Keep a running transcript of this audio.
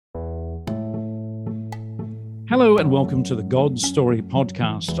Hello and welcome to the God's Story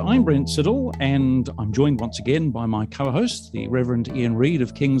podcast. I'm Brent Siddle and I'm joined once again by my co-host, the Reverend Ian Reid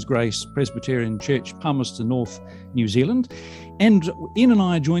of King's Grace Presbyterian Church, Palmerston North, New Zealand. And Ian and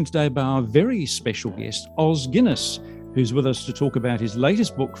I are joined today by our very special guest, Os Guinness, who's with us to talk about his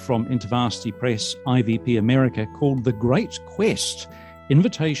latest book from InterVarsity Press, IVP America, called The Great Quest: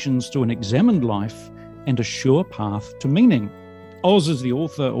 Invitations to an Examined Life and a Sure Path to Meaning. Os is the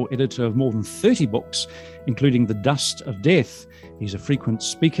author or editor of more than 30 books, including The Dust of Death. He's a frequent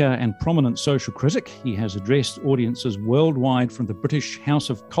speaker and prominent social critic. He has addressed audiences worldwide, from the British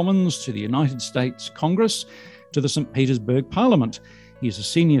House of Commons to the United States Congress to the St. Petersburg Parliament. He is a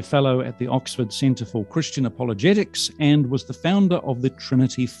senior fellow at the Oxford Centre for Christian Apologetics and was the founder of the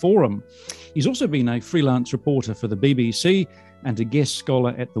Trinity Forum. He's also been a freelance reporter for the BBC and a guest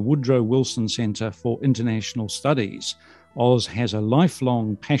scholar at the Woodrow Wilson Centre for International Studies. Os has a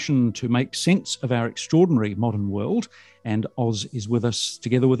lifelong passion to make sense of our extraordinary modern world, and Os is with us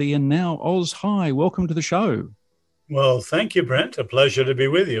together with Ian now. Os, hi, welcome to the show. Well, thank you, Brent. A pleasure to be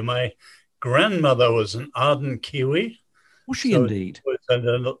with you. My grandmother was an ardent Kiwi. Was she indeed? It was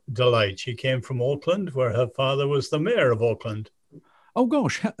a delight. She came from Auckland, where her father was the mayor of Auckland. Oh,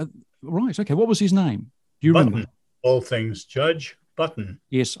 gosh. Right, okay. What was his name? Do you Button, remember? all things, Judge Button.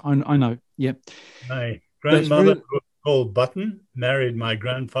 Yes, I know. Yeah. My grandmother, who was called Button, married my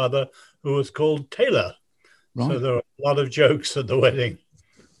grandfather, who was called Taylor. Right. So there were a lot of jokes at the wedding.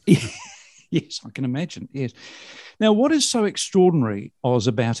 Yes, I can imagine. Yes. Now, what is so extraordinary, Os,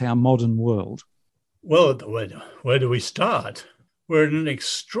 about our modern world? Well, where do we start? We're in an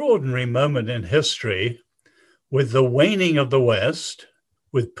extraordinary moment in history with the waning of the West,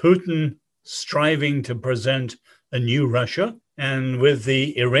 with Putin striving to present a new Russia, and with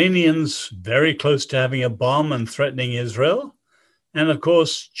the Iranians very close to having a bomb and threatening Israel, and of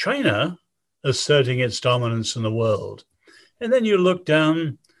course, China asserting its dominance in the world. And then you look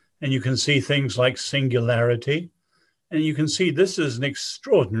down and you can see things like singularity, and you can see this is an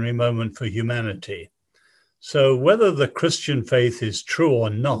extraordinary moment for humanity. So whether the Christian faith is true or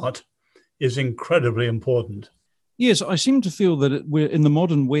not is incredibly important. Yes, I seem to feel that we're in the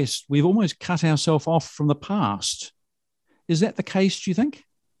modern West, we've almost cut ourselves off from the past. Is that the case, do you think?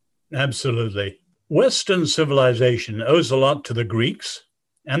 Absolutely. Western civilization owes a lot to the Greeks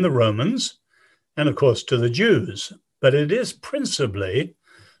and the Romans, and of course to the Jews, but it is principally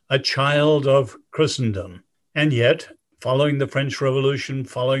a child of Christendom. And yet, following the French Revolution,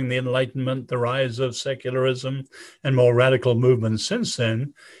 following the Enlightenment, the rise of secularism, and more radical movements since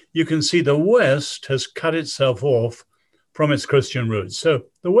then, you can see the West has cut itself off from its Christian roots. So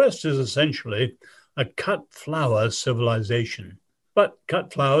the West is essentially a cut flower civilization. But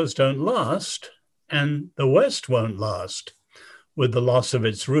cut flowers don't last, and the West won't last with the loss of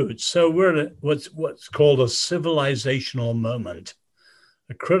its roots. So we're at what's called a civilizational moment,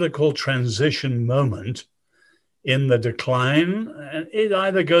 a critical transition moment in the decline. And it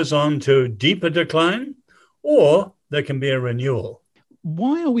either goes on to deeper decline or there can be a renewal.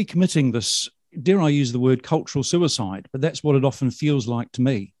 Why are we committing this, dare I use the word cultural suicide, but that's what it often feels like to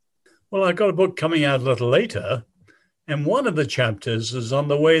me. Well, I've got a book coming out a little later, and one of the chapters is on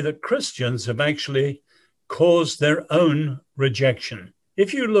the way that Christians have actually caused their own rejection.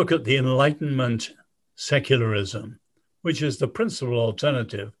 If you look at the Enlightenment secularism, which is the principal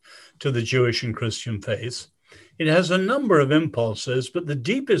alternative to the Jewish and Christian faiths, it has a number of impulses, but the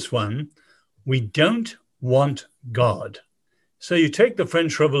deepest one, we don't want God. So you take the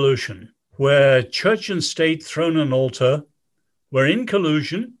French Revolution, where church and state thrown an altar, were in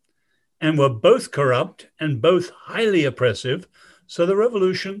collusion, and were both corrupt and both highly oppressive. So the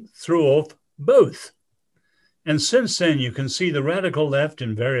revolution threw off both. And since then, you can see the radical left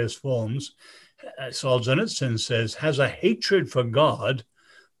in various forms, Solzhenitsyn says, has a hatred for God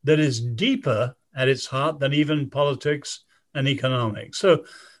that is deeper at its heart than even politics and economics. So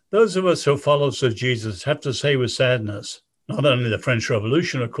those of us who are followers of Jesus have to say with sadness, not only the French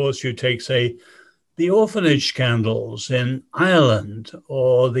Revolution, of course, you take, say, the orphanage scandals in Ireland,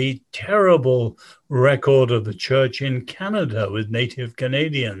 or the terrible record of the church in Canada with Native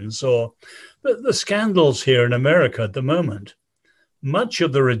Canadians, or the scandals here in America at the moment. Much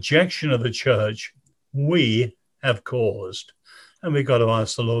of the rejection of the church we have caused, and we've got to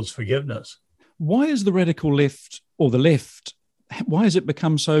ask the Lord's forgiveness. Why is the radical left, or the left, why has it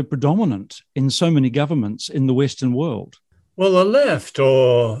become so predominant in so many governments in the Western world? Well, the left,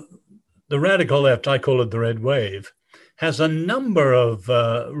 or the radical left, I call it the red wave, has a number of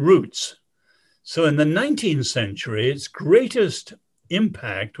roots. So in the 19th century, its greatest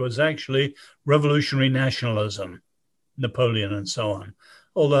impact was actually revolutionary nationalism, Napoleon and so on.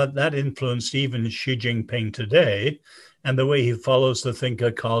 although that influenced even Xi Jinping today and the way he follows the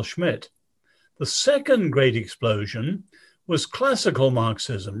thinker Carl Schmitt. The second great explosion was classical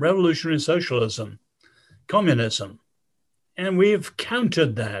Marxism, revolutionary socialism, communism. And we've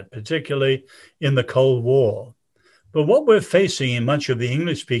countered that, particularly in the Cold War. But what we're facing in much of the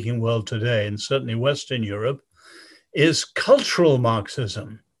English-speaking world today, and certainly Western Europe, is cultural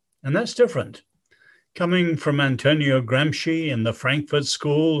Marxism. And that's different. Coming from Antonio Gramsci and the Frankfurt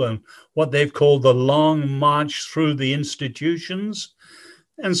School and what they've called the long march through the institutions.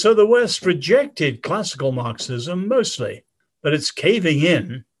 And so the West rejected classical Marxism mostly, but it's caving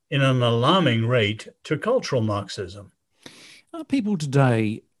in an alarming rate to cultural Marxism. Are people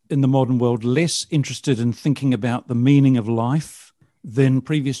today in the modern world less interested in thinking about the meaning of life than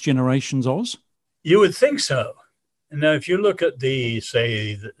previous generations, Oz? You would think so. Now, if you look at the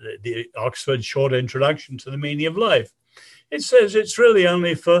Oxford Short Introduction to the Meaning of Life, it says it's really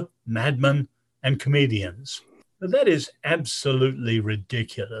only for madmen and comedians. But that is absolutely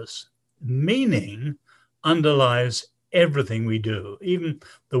ridiculous. Meaning underlies everything we do, even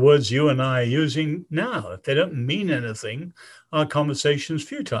the words you and I are using now. If they don't mean anything, our conversation's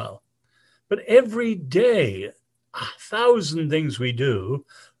futile. But every day, 1,000 things we do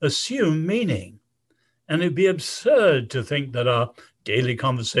assume meaning. And it'd be absurd to think that our daily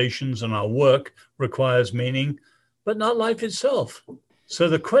conversations and our work requires meaning, but not life itself. So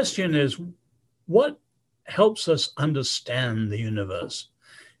the question is, what helps us understand the universe?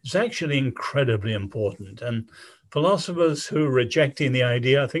 It's actually incredibly important. And philosophers who are rejecting the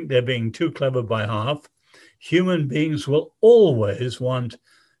idea, I think they're being too clever by half. Human beings will always want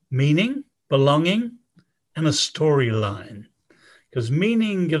meaning, belonging, and a storyline. Because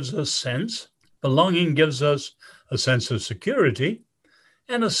meaning gives us sense, belonging gives us a sense of security,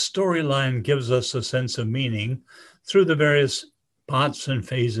 and a storyline gives us a sense of meaning through the various parts and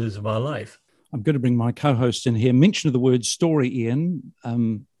phases of our life. I'm going to bring my co-host in here. Mention of the word story, Ian.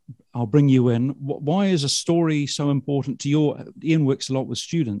 I'll bring you in. Why is a story so important to Ian works a lot with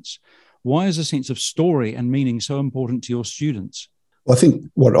students. Why is a sense of story and meaning so important to your students? Well, I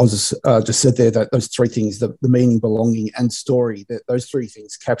think what Oz just said there, that those three things, the meaning, belonging, and story, that those three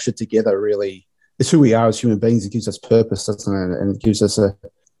things captured together really, it's who we are as human beings. It gives us purpose, doesn't it? And it gives us a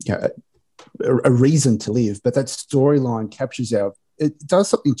reason to live. But that storyline captures it does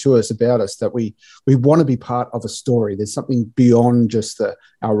something to us about us that we want to be part of a story. There's something beyond just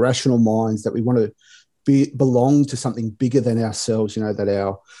our rational minds that we want to belong to something bigger than ourselves,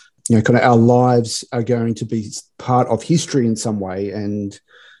 that our lives are going to be part of history in some way and,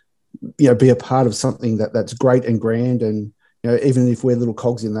 be a part of something that's great and grand. And, even if we're little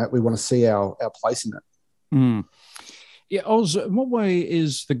cogs in that, we want to see our place in it. Mm. Yeah, Oz, in what way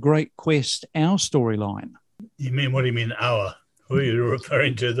is The Great Quest our storyline? What do you mean our? Who are you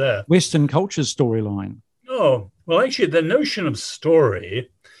referring to there? Western culture's storyline. Oh, well, actually, the notion of story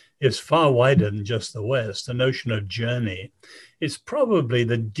is far wider than just the West. The notion of journey is probably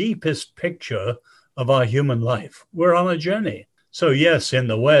the deepest picture of our human life. We're on a journey. So yes, in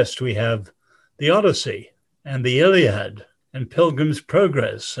the West, we have the Odyssey and the Iliad and Pilgrim's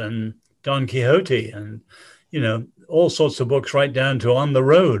Progress and Don Quixote and, all sorts of books right down to On the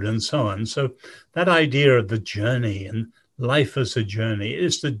Road and so on. So that idea of the journey and life as a journey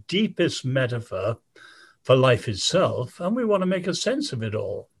is the deepest metaphor for life itself. And we want to make a sense of it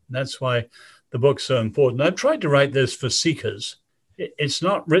all. That's why the book's so important. I've tried to write this for seekers. It's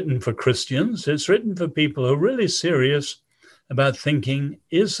not written for Christians. It's written for people who are really serious about thinking,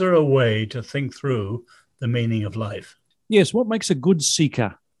 is there a way to think through the meaning of life? Yes. What makes a good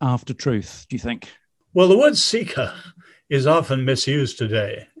seeker after truth, do you think? Well, the word seeker is often misused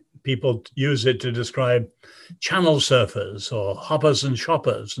today. People use it to describe channel surfers or hoppers and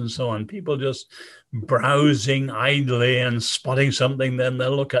shoppers and so on. People just browsing idly and spotting something, then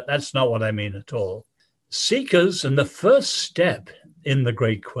they'll look at. That's not what I mean at all. Seekers, and the first step in the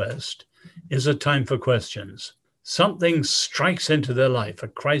Great Quest is a time for questions. Something strikes into their life, a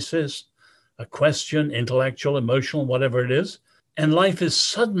crisis, a question, intellectual, emotional, whatever it is, and life is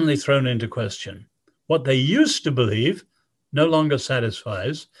suddenly thrown into question. What they used to believe no longer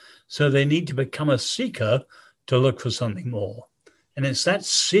satisfies, so they need to become a seeker to look for something more. And it's that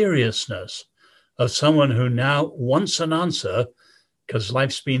seriousness of someone who now wants an answer because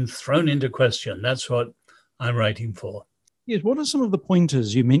life's been thrown into question. That's what I'm writing for. Yes. What are some of the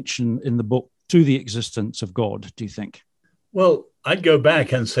pointers you mention in the book to the existence of God, do you think? Well, I'd go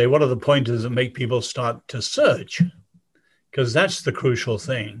back and say, what are the pointers that make people start to search? Because that's the crucial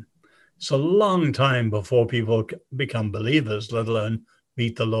thing. It's a long time before people become believers, let alone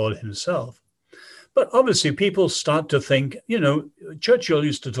meet the Lord himself. But obviously people start to think, Churchill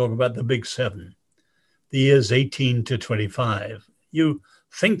used to talk about the big seven, the years 18 to 25. You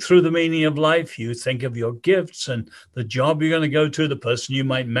think through the meaning of life. You think of your gifts and the job you're going to go to, the person you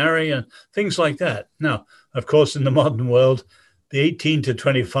might marry, and things like that. Now, of course, in the modern world, the 18 to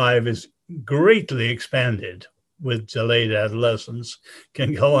 25 is greatly expanded with delayed adolescence,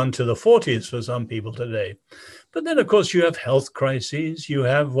 can go on to the 40s for some people today. But then, of course, you have health crises. You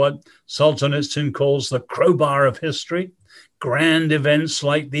have what Solzhenitsyn calls the crowbar of history, grand events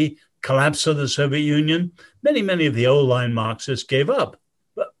like the collapse of the Soviet Union. Many of the old-line Marxists gave up.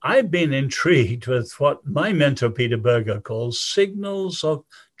 But I've been intrigued with what my mentor, Peter Berger, calls signals of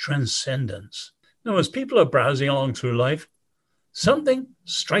transcendence. Now, as people are browsing along through life, something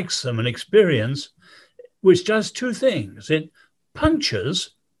strikes them, an experience, which does two things. It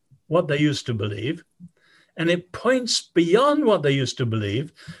punctures what they used to believe, and it points beyond what they used to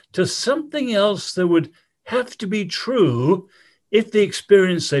believe to something else that would have to be true if the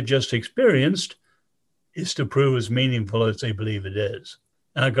experience they've just experienced is to prove as meaningful as they believe it is.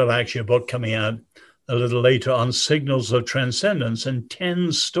 And I've got actually a book coming out a little later on signals of transcendence and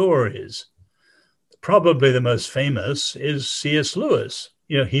 10 stories. Probably the most famous is C.S. Lewis.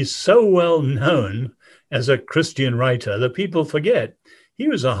 He's so well known as a Christian writer that people forget he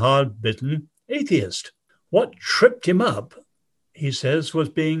was a hard-bitten atheist. What tripped him up, he says, was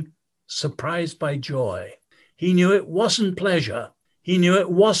being surprised by joy. He knew it wasn't pleasure. He knew it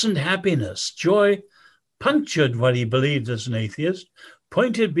wasn't happiness. Joy punctured what he believed as an atheist,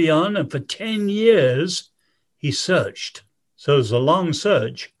 pointed beyond, and for 10 years, he searched. So it was a long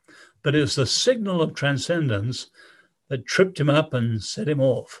search, but it was the signal of transcendence that tripped him up and set him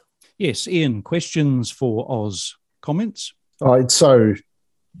off. Yes, Ian, questions for Oz? Comments? It's so...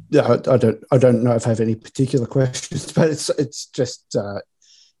 I don't know if I have any particular questions, but it's just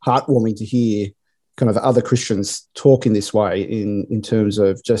heartwarming to hear kind of other Christians talk in this way in terms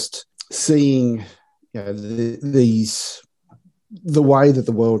of just seeing the way that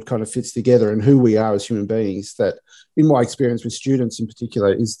the world kind of fits together and who we are as human beings. That, in my experience with students in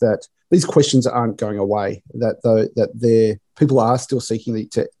particular, is that these questions aren't going away, that people are still seeking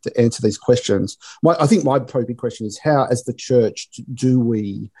to answer these questions. I think my probably big question is, how, as the church, do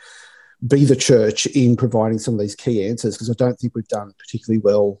we be the church in providing some of these key answers? Because I don't think we've done particularly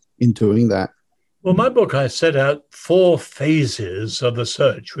well in doing that. Well, my book, I set out 4 phases of the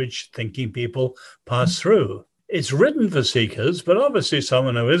search, which thinking people pass through. It's written for seekers, but obviously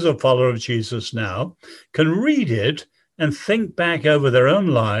someone who is a follower of Jesus now can read it and think back over their own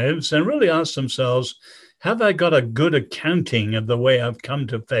lives and really ask themselves, have I got a good accounting of the way I've come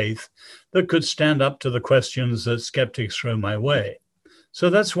to faith that could stand up to the questions that skeptics throw my way? So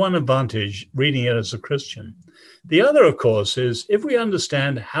that's one advantage, reading it as a Christian. The other, of course, is if we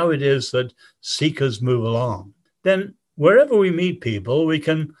understand how it is that seekers move along, then wherever we meet people, we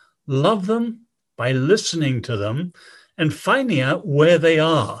can love them by listening to them and finding out where they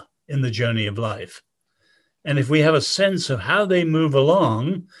are in the journey of life. And if we have a sense of how they move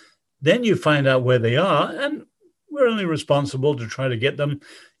along, then you find out where they are, and we're only responsible to try to get them,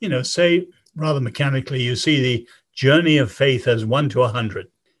 say, rather mechanically, you see the journey of faith as 1 to 100.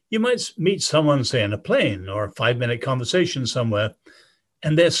 You might meet someone, say, in a plane or a 5-minute conversation somewhere,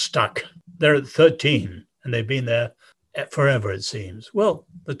 and they're stuck. They're at 13, and they've been there forever, it seems. Well,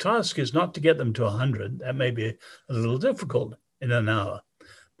 the task is not to get them to 100. That may be a little difficult in an hour.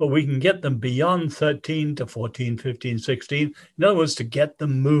 But we can get them beyond 13 to 14, 15, 16. In other words, to get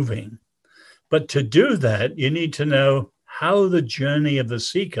them moving. But to do that, you need to know how the journey of the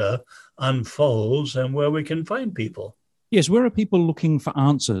seeker unfolds and where we can find people. Yes, where are people looking for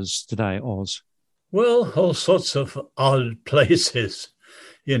answers today, Oz? Well, all sorts of odd places.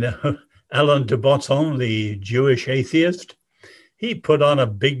 Alain de Botton, the Jewish atheist, he put on a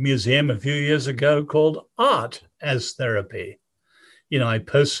big museum a few years ago called Art as Therapy. I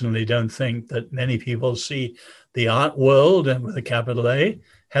personally don't think that many people see the art world, and with a capital A,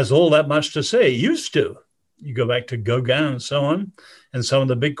 has all that much to say. It used to. You go back to Gauguin and so on, and some of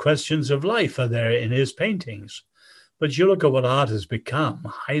the big questions of life are there in his paintings. But you look at what art has become,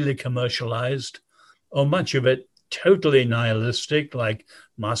 highly commercialized, or much of it totally nihilistic, like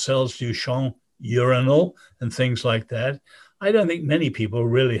Marcel's Duchamp Urinal and things like that. I don't think many people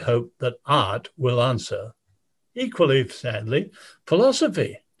really hope that art will answer. Equally, sadly,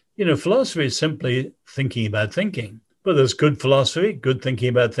 philosophy. Philosophy is simply thinking about thinking. But there's good philosophy, good thinking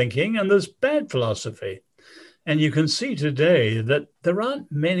about thinking, and there's bad philosophy. And you can see today that there aren't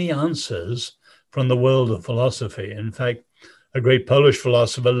many answers from the world of philosophy. In fact, a great Polish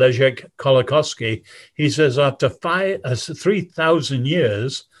philosopher, Leszek Kolakowski, he says after 3,000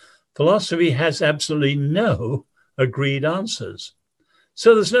 years, Philosophy has absolutely no agreed answers.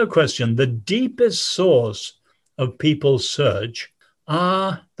 So there's no question the deepest source of people's search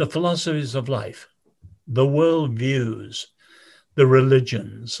are the philosophies of life, the worldviews, the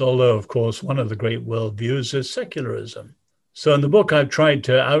religions, although, of course, one of the great worldviews is secularism. So in the book, I've tried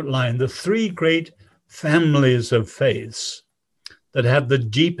to outline the three great families of faiths that have the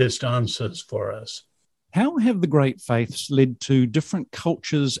deepest answers for us. How have the great faiths led to different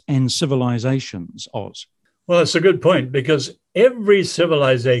cultures and civilizations, Oz? Well, it's a good point, because every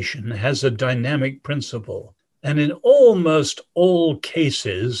civilization has a dynamic principle. And in almost all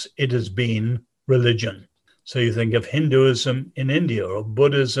cases, it has been religion. So you think of Hinduism in India, or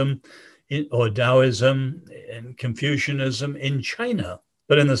Buddhism, or Taoism and Confucianism in China.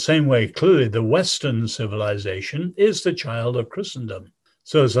 But in the same way, clearly, the Western civilization is the child of Christendom.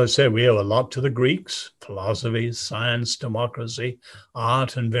 So as I said, we owe a lot to the Greeks, philosophy, science, democracy,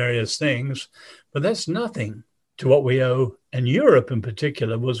 art, and various things. But that's nothing to what we owe. And Europe in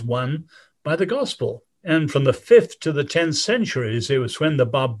particular was won by the gospel. And from the 5th to the 10th centuries, it was when the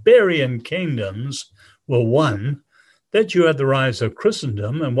barbarian kingdoms were won that you had the rise of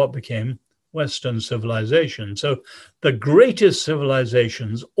Christendom and what became Western civilization. So the greatest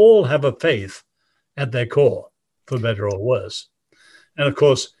civilizations all have a faith at their core, for better or worse. And of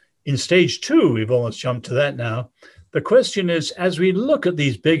course, in stage 2, we've almost jumped to that now. The question is, as we look at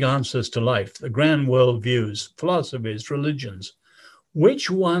these big answers to life, the grand worldviews, philosophies, religions,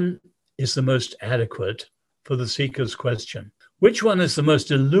 which one is the most adequate for the seeker's question? Which one is the most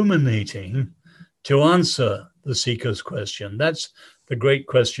illuminating to answer the seeker's question? That's the great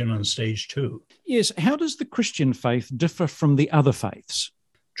question on stage 2. Yes. How does the Christian faith differ from the other faiths?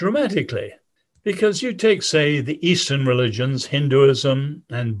 Dramatically. Because you take, say, the Eastern religions, Hinduism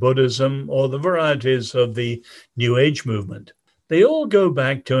and Buddhism, or the varieties of the New Age movement, they all go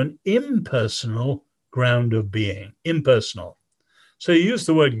back to an impersonal ground of being, impersonal. So you use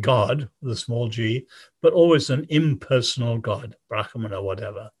the word God with a small g, but always an impersonal God, Brahman or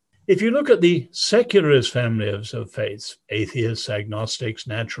whatever. If you look at the secularist family of faiths, atheists, agnostics,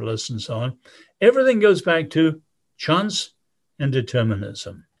 naturalists, and so on, everything goes back to chance and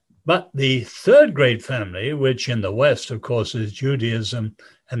determinism. But the third great family, which in the West, of course, is Judaism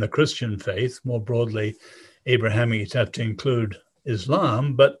and the Christian faith, more broadly, Abrahamic, you'd have to include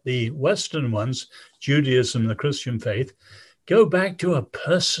Islam, but the Western ones, Judaism and the Christian faith, go back to a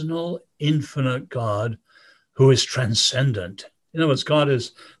personal, infinite God who is transcendent. In other words, God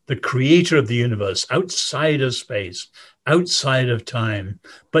is the creator of the universe, outside of space, outside of time,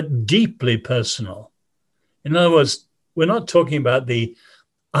 but deeply personal. In other words, we're not talking about the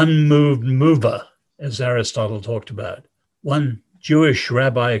unmoved mover, as Aristotle talked about. One Jewish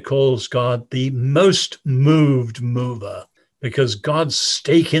rabbi calls God the most moved mover, because God's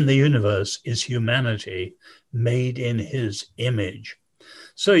stake in the universe is humanity made in his image.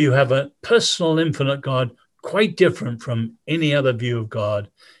 So you have a personal, infinite God, quite different from any other view of God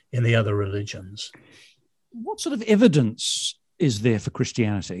in the other religions. What sort of evidence is there for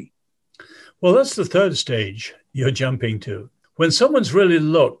Christianity? Well, that's the third stage you're jumping to. When someone's really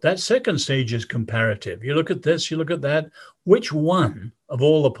looked, that second stage is comparative. You look at this, you look at that. Which one of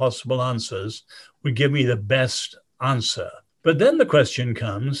all the possible answers would give me the best answer? But then the question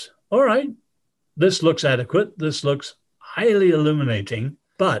comes, all right, this looks adequate. This looks highly illuminating,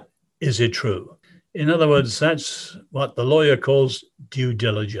 but is it true? In other words, that's what the lawyer calls due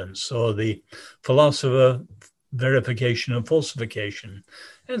diligence, or the philosopher verification and falsification,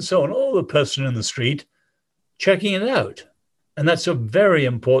 and so on. All the person in the street checking it out. And that's a very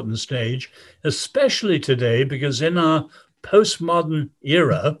important stage, especially today, because in our postmodern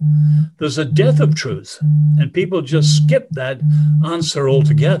era, there's a death of truth, and people just skip that answer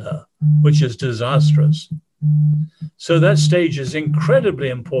altogether, which is disastrous. So that stage is incredibly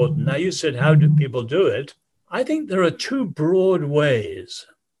important. Now, you said, how do people do it? I think there are two broad ways.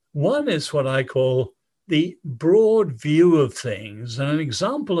 One is what I call the broad view of things. And an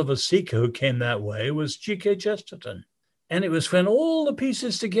example of a seeker who came that way was G.K. Chesterton. And it was when all the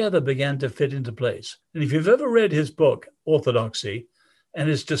pieces together began to fit into place. And if you've ever read his book, Orthodoxy, and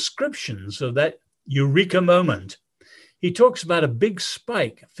his descriptions of that eureka moment, he talks about a big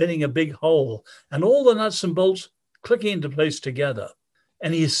spike fitting a big hole and all the nuts and bolts clicking into place together.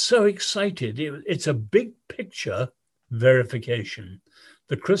 And he's so excited. It's a big picture verification.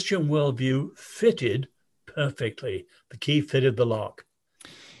 The Christian worldview fitted perfectly. The key fitted the lock.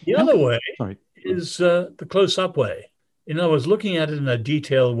 The other way is the close-up way. In other words, looking at it in a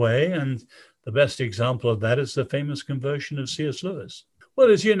detailed way, and the best example of that is the famous conversion of C.S. Lewis. Well,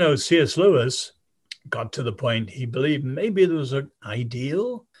 as you know, C.S. Lewis got to the point he believed maybe there was an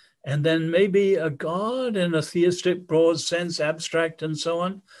ideal, and then maybe a God in a theistic broad sense, abstract and so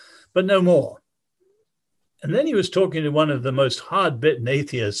on, but no more. And then he was talking to one of the most hard-bitten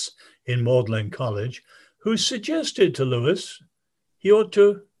atheists in Magdalen College, who suggested to Lewis he ought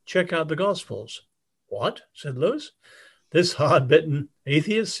to check out the Gospels. What? Said Lewis. This hard-bitten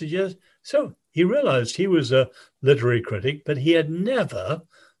atheist suggests. So he realized he was a literary critic, but he had never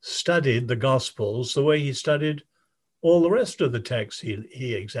studied the Gospels the way he studied all the rest of the texts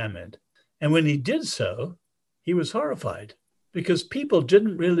he examined. And when he did so, he was horrified because people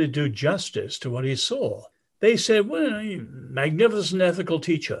didn't really do justice to what he saw. They said, well, magnificent ethical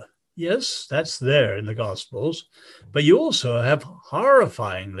teacher. Yes, that's there in the Gospels, but you also have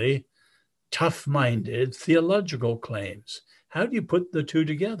horrifyingly tough-minded theological claims. How do you put the two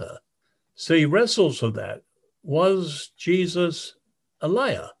together? So he wrestles with that. Was Jesus a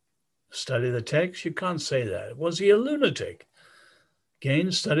liar? Study the text, you can't say that. Was he a lunatic?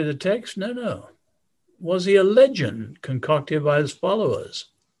 Again, study the text? No. Was he a legend concocted by his followers?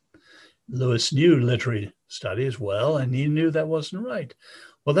 Lewis knew literary studies well, and he knew that wasn't right.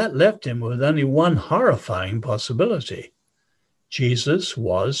 Well, that left him with only one horrifying possibility. Jesus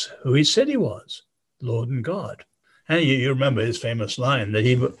was who he said he was, Lord and God. And you remember his famous line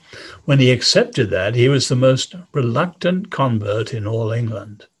that when he accepted that, he was the most reluctant convert in all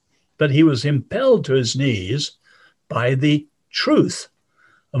England. But he was impelled to his knees by the truth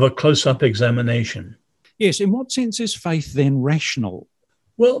of a close-up examination. Yes, in what sense is faith then rational?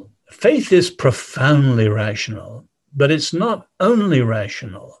 Well, faith is profoundly rational, but it's not only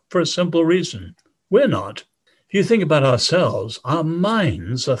rational for a simple reason. We're not. If you think about ourselves, our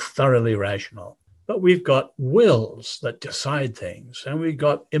minds are thoroughly rational, but we've got wills that decide things, and we've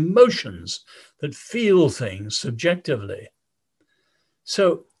got emotions that feel things subjectively.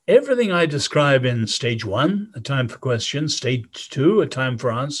 So everything I describe in stage 1, a time for questions, stage 2, a time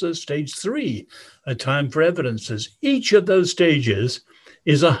for answers, stage 3, a time for evidences, each of those stages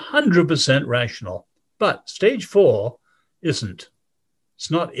is 100% rational. But stage 4 isn't.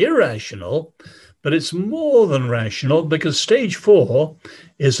 It's not irrational, but it's more than rational because stage 4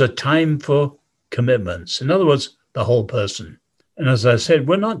 is a time for commitments. In other words, the whole person. And as I said,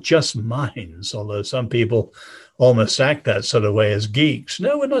 we're not just minds, although some people almost act that sort of way as geeks.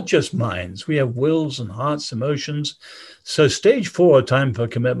 No, we're not just minds. We have wills and hearts, emotions. So stage 4, time for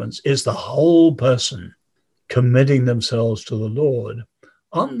commitments, is the whole person committing themselves to the Lord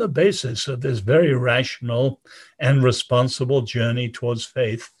on the basis of this very rational and responsible journey towards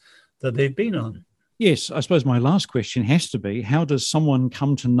faith that they've been on. Yes, I suppose my last question has to be, how does someone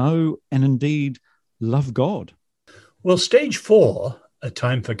come to know and indeed love God? Well, stage 4, a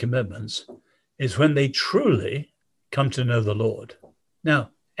time for commitments, is when they truly come to know the Lord.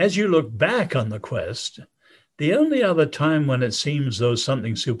 Now, as you look back on the quest, the only other time when it seems though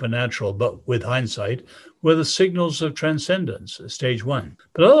something supernatural, but with hindsight, were the signals of transcendence, stage 1.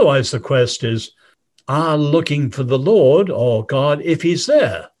 But otherwise, the quest is our looking for the Lord or God if he's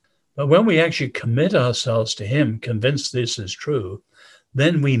there. But when we actually commit ourselves to him, convinced this is true,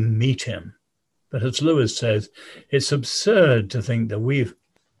 then we meet him. But as Lewis says, it's absurd to think that we've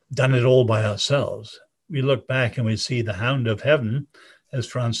done it all by ourselves. We look back and we see the hound of heaven, as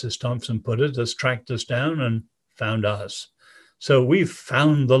Francis Thompson put it, has tracked us down and found us. So we've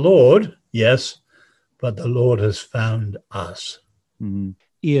found the Lord, yes, but the Lord has found us. Mm.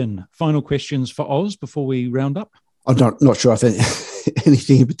 Ian, final questions for Oz before we round up? I'm not sure I think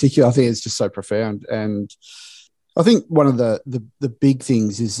anything in particular. I think it's just so profound. And I think one of the big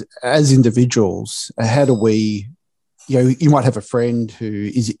things is, as individuals, how do we, you might have a friend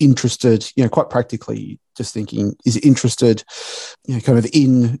who is interested, quite practically just thinking, is interested, kind of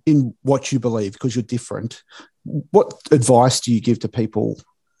in what you believe because you're different. What advice do you give to people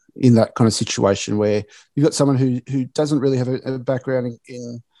in that kind of situation where you've got someone who doesn't really have a background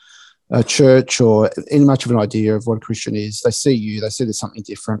in a church or any much of an idea of what a Christian is? They see you, they see there's something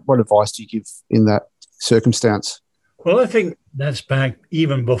different. What advice do you give in that circumstance? Well, I think that's back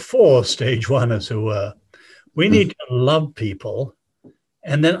even before stage 1, as it were. We need to love people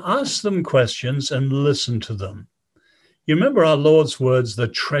and then ask them questions and listen to them. You remember our Lord's words, the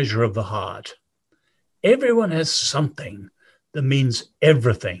treasure of the heart. Everyone has something that means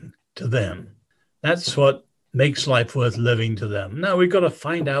everything to them. That's what makes life worth living to them. Now, we've got to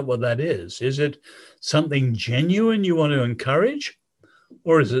find out what that is. Is it something genuine you want to encourage?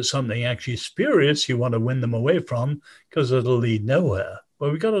 Or is it something actually spurious you want to win them away from because it'll lead nowhere?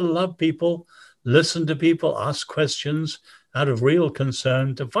 Well, we've got to love people, listen to people, ask questions out of real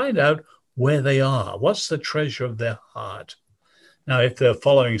concern to find out where they are. What's the treasure of their heart? Now, if they're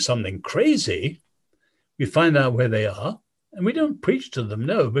following something crazy, we find out where they are And we don't preach to them,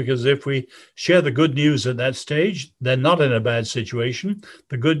 no, because if we share the good news at that stage, they're not in a bad situation.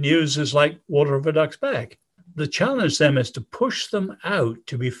 The good news is like water off a duck's back. The challenge then is to push them out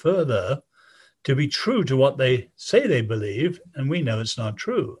to be further, to be true to what they say they believe, and we know it's not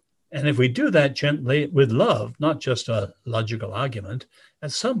true. And if we do that gently with love, not just a logical argument,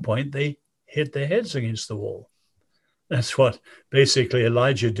 at some point they hit their heads against the wall. That's what basically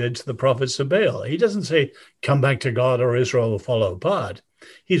Elijah did to the prophets of Baal. He doesn't say, come back to God or Israel will fall apart.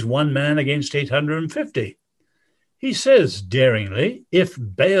 He's one man against 850. He says daringly, if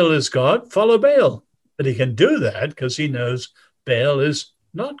Baal is God, follow Baal. But he can do that because he knows Baal is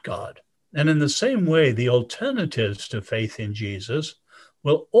not God. And in the same way, the alternatives to faith in Jesus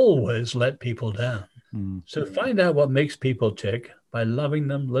will always let people down. So find out what makes people tick by loving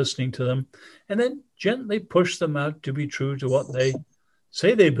them, listening to them, and then gently push them out to be true to what they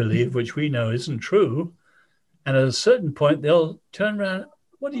say they believe, which we know isn't true. And at a certain point, they'll turn around,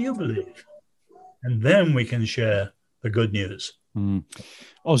 what do you believe? And then we can share the good news.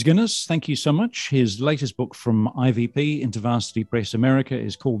 Os Guinness, thank you so much. His latest book from IVP, InterVarsity Press America,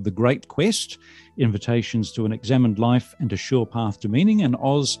 is called The Great Quest, Invitations to an Examined Life and a Sure Path to Meaning. And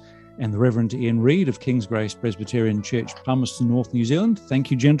Os and the Reverend Ian Reid of King's Grace Presbyterian Church, Palmerston North, New Zealand.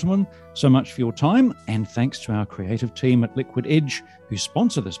 Thank you, gentlemen, so much for your time. And thanks to our creative team at Liquid Edge, who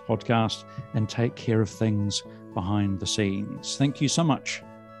sponsor this podcast and take care of things behind the scenes. Thank you so much.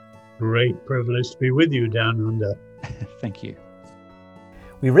 Great privilege to be with you down under. Thank you.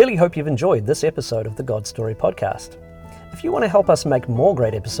 We really hope you've enjoyed this episode of the God Story podcast. If you want to help us make more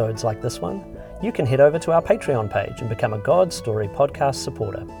great episodes like this one, you can head over to our Patreon page and become a God Story podcast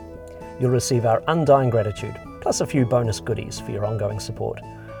supporter. You'll receive our undying gratitude, plus a few bonus goodies for your ongoing support.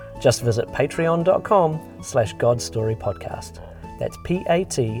 Just visit patreon.com/GodStoryPodcast. That's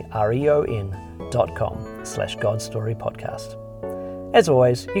patreon.com/GodStoryPodcast. As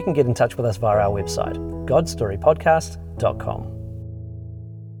always, you can get in touch with us via our website, godstorypodcast.com.